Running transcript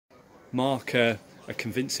Mark, a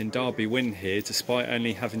convincing Derby win here, despite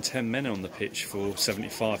only having 10 men on the pitch for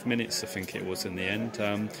 75 minutes, I think it was in the end.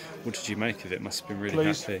 What did you make of it? Must have been really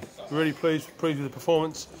happy. Really pleased with the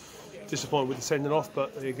performance. Disappointed with the sending off,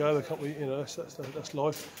 but there you go. That's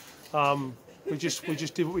life. We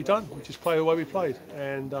just did what we done. We just played the way we played,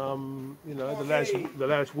 and the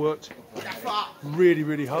lads worked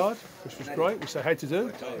really hard, which was great, which they had to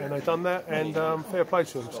do, and they've done that. And fair play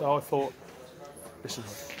to them. So I thought, listen,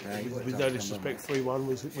 with no disrespect, 3-1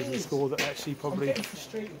 was a score that actually probably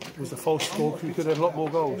was a false score because we could have a lot more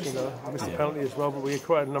goals. I missed the penalty as well, but we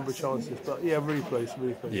created a number of chances. But yeah, really pleased.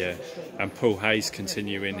 Yeah, and Paul Hayes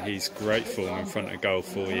continuing his great form in front of goal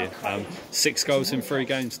for you. 6 goals in 3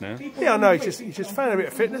 games now. Yeah, I know. He just found a bit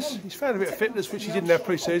of fitness. He's found a bit of fitness which he didn't have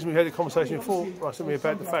pre-season. We had a conversation before, recently,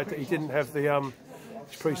 about the fact that he didn't have the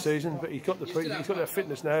pre-season, but he's got that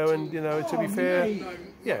fitness now, and to be fair,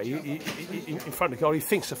 yeah, he in front of the goal, he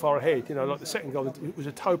thinks so far ahead. Like the second goal, it was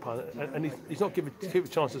a toe punt, and he's not given a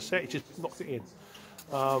chance to set; he just knocked it in.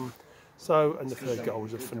 And the third goal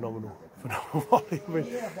was a phenomenal volley.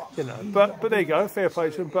 But there you go, fair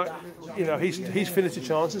play to him. But he's finished the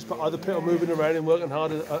chances, but other people moving around and working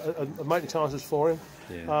hard and making chances for him.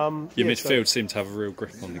 Yeah. Your midfield seemed to have a real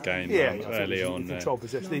grip on the game early on. Control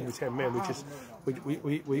possession, even with 10 men.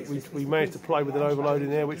 We managed to play with an overload in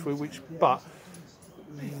there, but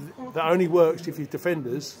that only works if your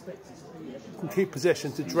defenders can keep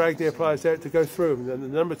possession to drag their players out to go through them. And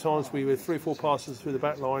the number of times we were 3 or 4 passes through the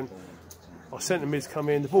back line, our centre mids come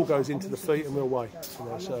in, the ball goes into the feet, and we're away.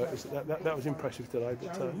 So that was impressive today.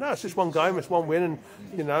 But no, it's just one game, it's one win,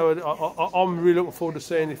 and I'm really looking forward to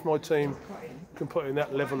seeing if my team can put in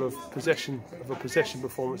that level of possession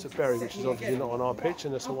performance at Bury, which is obviously not on our pitch,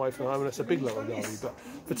 and that's away from home, and that's a big level Derby. But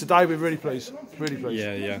for today, we're really pleased.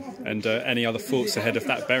 Yeah. And any other thoughts ahead of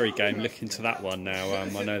that Bury game? Looking to that one now.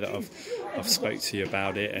 I know that I've spoke to you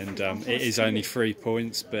about it, and it is only 3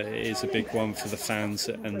 points, but it is a big one for the fans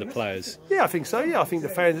and the players. Yeah, I think so. Yeah, I think the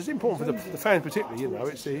fans. It's important for the fans particularly.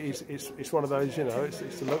 It's one of those.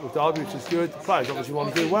 It's the local derby, which is good. The players obviously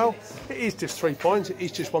want to do well. It is just 3 points. It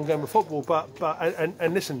is just one game of football. But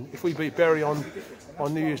listen, if we beat Bury on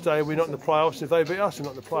New Year's Day, we're not in the playoffs. If they beat us, we're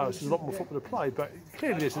not in the playoffs. There's a lot more football to play. But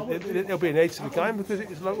clearly, there'll be an edge to the game because it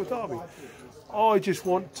is a local derby. I just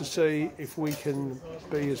want to see if we can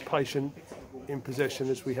be as patient in possession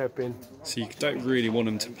as we have been. So you don't really want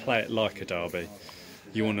them to play it like a derby.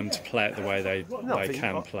 You want them to play it the way they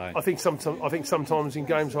can play. I think sometimes in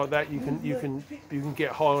games like that you can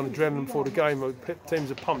get high on adrenaline before the game.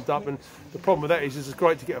 Teams are pumped up, and the problem with that is it's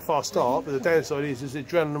great to get a fast start, but the downside is the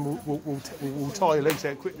adrenaline will tie your legs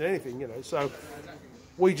out quicker than anything. So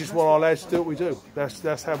we just want our lads to do what we do.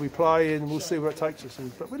 That's how we play, and we'll see where it takes us.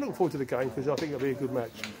 But we're looking forward to the game because I think it'll be a good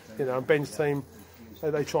match. And Ben's team,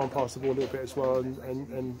 they try and pass the ball a little bit as well,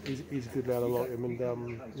 and he's a good lad. I like him, and that'll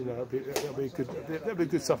be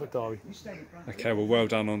good stuff at Derby. Okay, well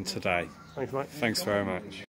done on today. Thanks, mate. Thanks very much.